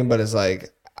anything, but it's like,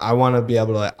 I want to be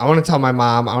able to, like, I want to tell my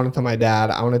mom, I want to tell my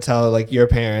dad, I want to tell like your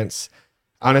parents,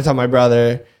 I want to tell my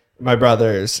brothers.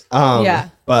 Yeah.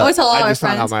 But I just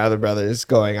found out my other brother is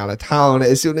going out of town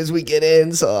as soon as we get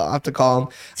in, so I'll have to call him.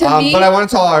 But I want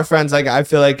to tell all our friends, like, I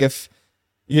feel like if,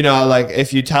 you know, like,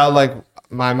 if you tell, like,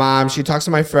 my mom, she talks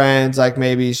to my friends, like,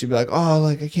 maybe she'd be like, oh,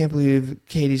 like, I can't believe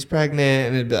Katie's pregnant.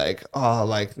 And it'd be like, oh,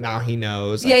 like, now he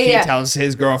knows. Like, he tells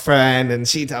his girlfriend and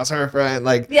she tells her friend.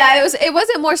 Like, yeah, it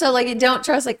wasn't more so like you don't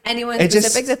trust like anyone's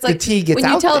specifics. It's like the tea gets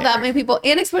when you tell there. that many people,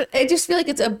 and I just feel like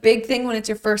it's a big thing when it's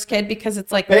your first kid because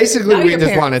it's like basically we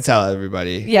just want to tell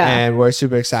everybody. Yeah. And we're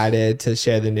super excited to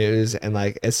share the news, and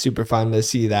like it's super fun to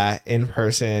see that in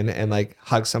person and like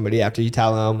hug somebody after you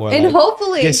tell them, or and like,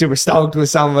 hopefully get super stoked with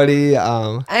somebody.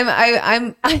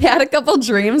 I had a couple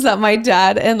dreams that my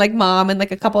dad and like mom and like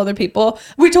a couple other people,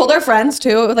 we told our friends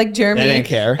too, like Jeremy, they didn't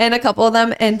care, and a couple of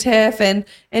them, and Tiff and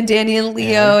Danny and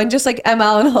Leo and just like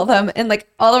ML and all of them and like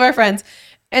all of our friends,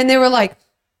 and they were like,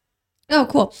 oh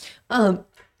cool,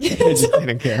 they just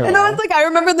didn't care. And I was like, I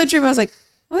remember the dream, I was like,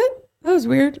 what? That was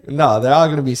weird. No, they're all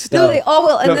gonna be stoked. No, they all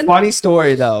will. And the funny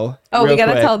story though. Oh, we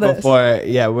gotta tell this.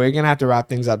 We're gonna have to wrap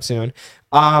things up soon.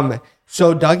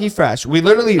 So Dougie Fresh, we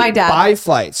literally buy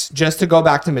flights just to go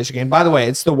back to Michigan. By the way,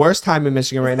 it's the worst time in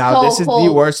Michigan right now. This is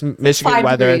the worst Michigan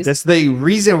weather. This is the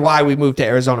reason why we moved to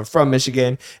Arizona from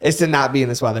Michigan, is to not be in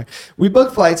this weather. We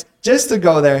booked flights just to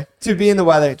go there, to be in the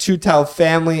weather, to tell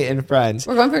family and friends.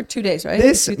 We're going for 2 days, right?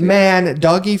 This man,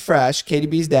 Dougie Fresh, Katie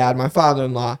B's dad, my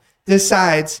father-in-law,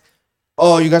 decides,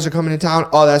 oh, you guys are coming to town?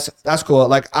 Oh, that's cool.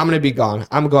 Like, I'm going to be gone.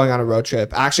 I'm going on a road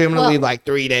trip. Actually, I'm going to leave like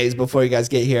 3 days before you guys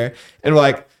get here. And we're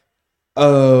like,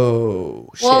 oh,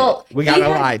 shit. We got to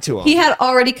lie to him. He had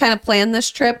already kind of planned this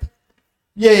trip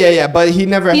Yeah. But he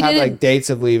never He had didn't- like dates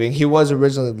of leaving. He was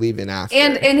originally leaving after.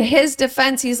 And in his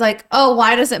defense, he's like, "Oh,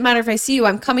 why does it matter if I see you?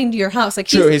 I'm coming to your house." Like,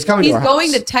 True, he's coming to He's our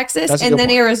going house. to Texas That's a and good then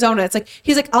point. Arizona. It's like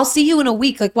he's like, "I'll see you in a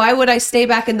week." Like, why would I stay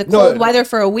back in the No, cold weather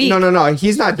for a week? No.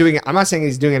 He's not doing it. I'm not saying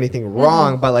he's doing anything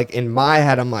wrong, but like in my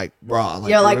head, I'm like, bro, like,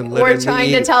 You're like, we're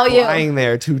trying to tell you. flying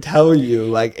there to tell you,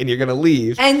 like, and you're gonna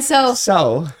leave. And so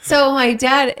my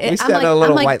dad, stand a little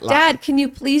I'm like, white line. Dad, can you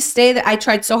please stay there? I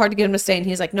tried so hard to get him to stay, and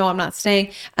he's like, no, I'm not staying.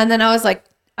 And then I was like,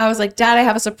 Dad, I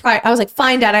have a surprise. I was like,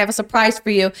 fine, Dad, I have a surprise for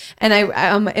you. And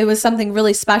it was something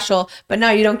really special, but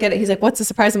now you don't get it. He's like, what's the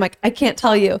surprise? I'm like, I can't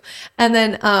tell you. And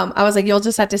then I was like, you'll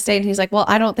just have to stay. And he's like, well,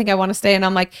 I don't think I want to stay. And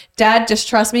I'm like, Dad, just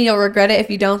trust me. You'll regret it if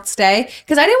you don't stay.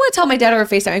 Because I didn't want to tell my dad over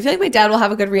FaceTime. I feel like my dad will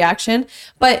have a good reaction.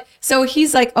 But so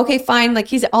he's like, okay, fine. Like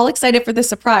he's all excited for the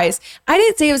surprise. I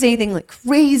didn't say it was anything like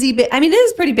crazy big. I mean, it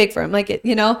is pretty big for him. Like,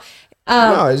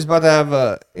 no, he's about to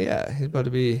have he's about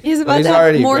to be. He's about to have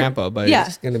already more- grandpa, but yeah.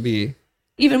 he's gonna be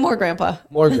even more grandpa.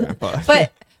 more grandpa.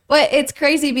 but it's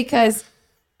crazy because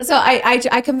so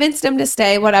I convinced him to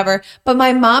stay, whatever. But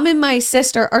my mom and my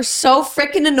sister are so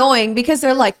freaking annoying because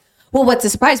they're like, well, what's the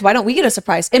surprise? Why don't we get a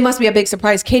surprise? It must be a big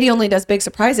surprise. Katie only does big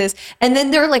surprises. And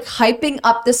then they're like hyping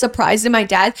up the surprise to my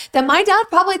dad that my dad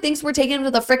probably thinks we're taking him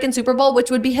to the freaking Super Bowl, which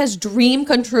would be his dream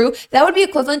come true. That would be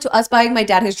equivalent to us buying my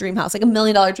dad his dream house, like $1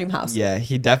 million dream house. Yeah,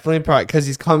 he definitely probably because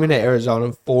he's coming to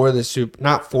Arizona for the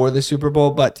not for the Super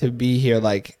Bowl, but to be here.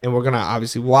 Like, and we're gonna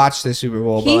obviously watch the Super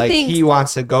Bowl, but like he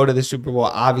wants to go to the Super Bowl,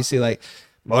 obviously, like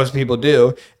most people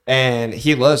do, and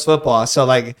he loves football. So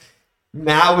like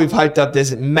now we've hyped up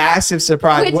this massive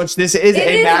surprise, which this is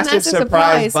a massive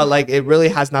surprise, but like it really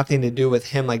has nothing to do with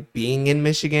him like being in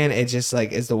Michigan. It just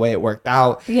like is the way it worked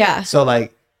out. Yeah. So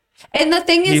like. And the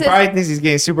thing is, he probably thinks he's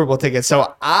getting Super Bowl tickets.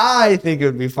 So I think it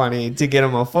would be funny to get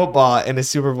him a football and a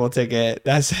Super Bowl ticket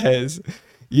that says,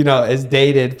 is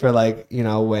dated for like,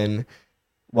 when,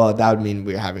 well, that would mean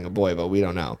we're having a boy, but we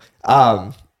don't know.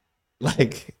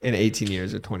 Like in 18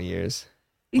 years or 20 years.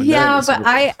 Yeah, but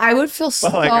I would feel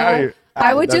so.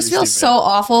 I would just feel so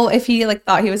awful if he like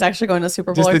thought he was actually going to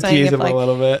Super Bowl just or to something. tease If, him like, a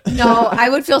little bit. No, I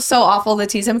would feel so awful to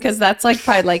tease him because that's like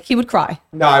probably like he would cry.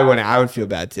 No, I wouldn't. I would feel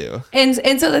bad too. And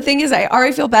so the thing is, I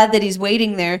already feel bad that he's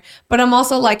waiting there, but I'm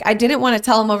also like, I didn't want to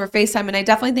tell him over FaceTime, and I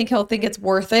definitely think he'll think it's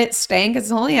worth it staying because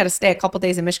he's only had to stay a couple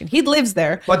days in Michigan. He lives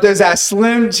there. But there's that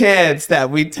slim chance that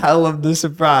we tell him the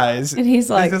surprise. And he's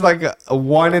like, this is like a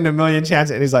 1 in a million chance.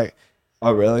 And he's like,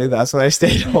 oh, really? That's what I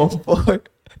stayed home for?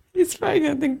 He's probably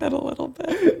gonna think that a little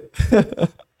bit.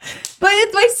 But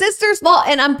it's my sister's fault,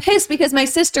 and I'm pissed because my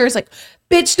sister is like,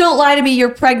 bitch, don't lie to me, you're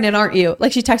pregnant, aren't you?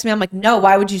 Like, she texts me, I'm like, no,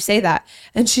 why would you say that?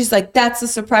 And she's like, that's the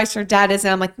surprise her dad is.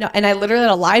 And I'm like, no. And I literally had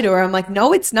to lie to her. I'm like,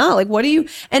 no, it's not. Like, what do you?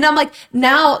 And I'm like,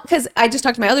 now, because I just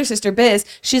talked to my other sister, Biz.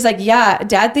 She's like, yeah,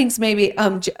 dad thinks maybe,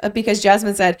 because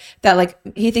Jasmine said that, like,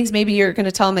 he thinks maybe you're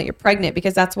gonna tell him that you're pregnant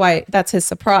because that's his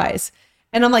surprise.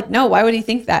 And I'm like, no, why would he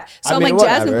think that? So I'm like,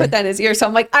 whatever. Jasmine put that in his ear. So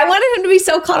I'm like, I wanted him to be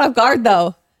so caught off guard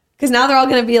though. Because now they're all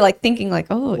going to be like thinking like,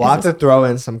 oh. We'll have to throw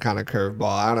in some kind of curveball.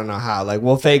 I don't know how. Like,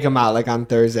 we'll fake him out like on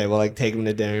Thursday. We'll like take him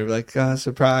to dinner. Be like,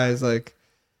 surprise. Like,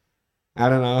 I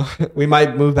don't know. We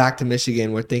might move back to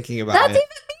Michigan. We're thinking about That's it. even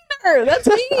meaner. That's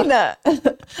mean.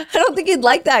 I don't think he'd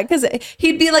like that because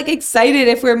he'd be like excited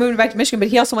if we were moving back to Michigan, but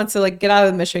he also wants to like get out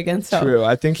of Michigan. So True.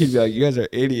 I think he'd be like, you guys are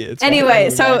idiots.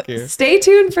 Anyway, so stay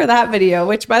tuned for that video,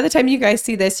 which by the time you guys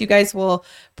see this, you guys will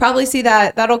probably see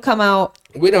that. That'll come out.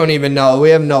 We don't even know. We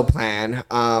have no plan.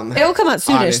 It'll come out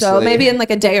soonish though, honestly. maybe in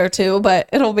like a day or two, but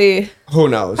it'll be Who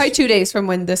knows? probably 2 days from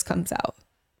when this comes out.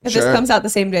 If this Sure. comes out the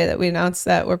same day that we announced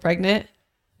that we're pregnant.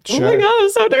 Oh my Sure. God, I'm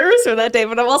so nervous for that day,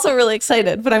 but I'm also really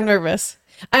excited, but I'm nervous.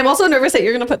 I'm also nervous that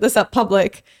you're going to put this up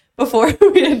public before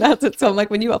we announce it. So I'm like,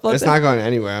 when you upload It's it. not going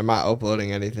anywhere. I'm not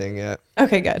uploading anything yet.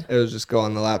 Okay, good. It was just go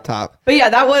on the laptop. But yeah,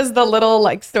 that was the little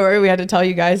like story we had to tell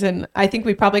you guys. And I think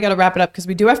we probably got to wrap it up because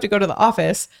we do have to go to the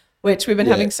office, which we've been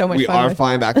having so much we fun are with.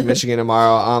 flying back to Michigan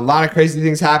tomorrow. A lot of crazy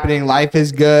things happening. Life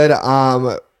is good.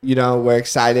 We're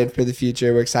excited for the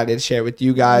future. We're excited to share it with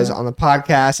you guys on the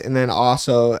podcast. And then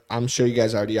also, I'm sure you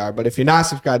guys already are, but if you're not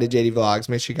subscribed to JD Vlogs,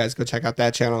 make sure you guys go check out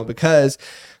that channel because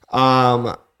we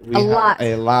have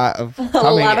a lot of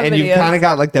coming. lot of and you videos. kind of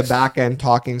got like the back end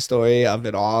talking story of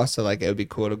it all. So like it would be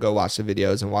cool to go watch the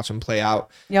videos and watch them play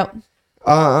out. Yep.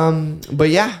 But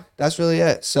yeah, that's really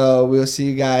it. So we'll see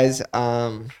you guys.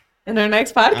 In our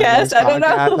next podcast. I don't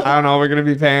know. I don't know. We're gonna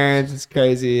be parents. It's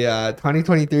crazy.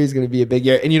 2023 is gonna be a big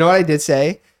year. And you know what I did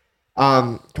say?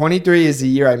 23 is the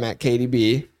year I met Katie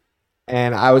B,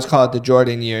 and I always call it the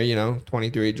Jordan year.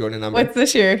 23 Jordan number. What's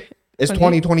this year? It's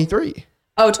 20? 2023.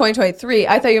 Oh, 2023.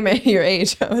 I thought you meant your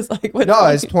age. I was like, what? No,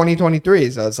 it's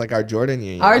 2023, so it's like our Jordan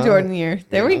year. Our Jordan year.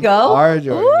 There we go. Our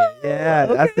Jordan Ooh, year. Yeah,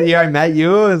 okay. that's the year I met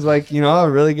you. It was like, a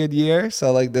really good year.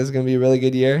 So like, this is gonna be a really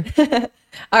good year.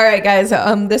 All right, guys.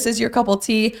 This is your couple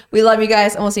tea. We love you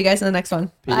guys, and we'll see you guys in the next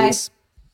one. Peace. Bye.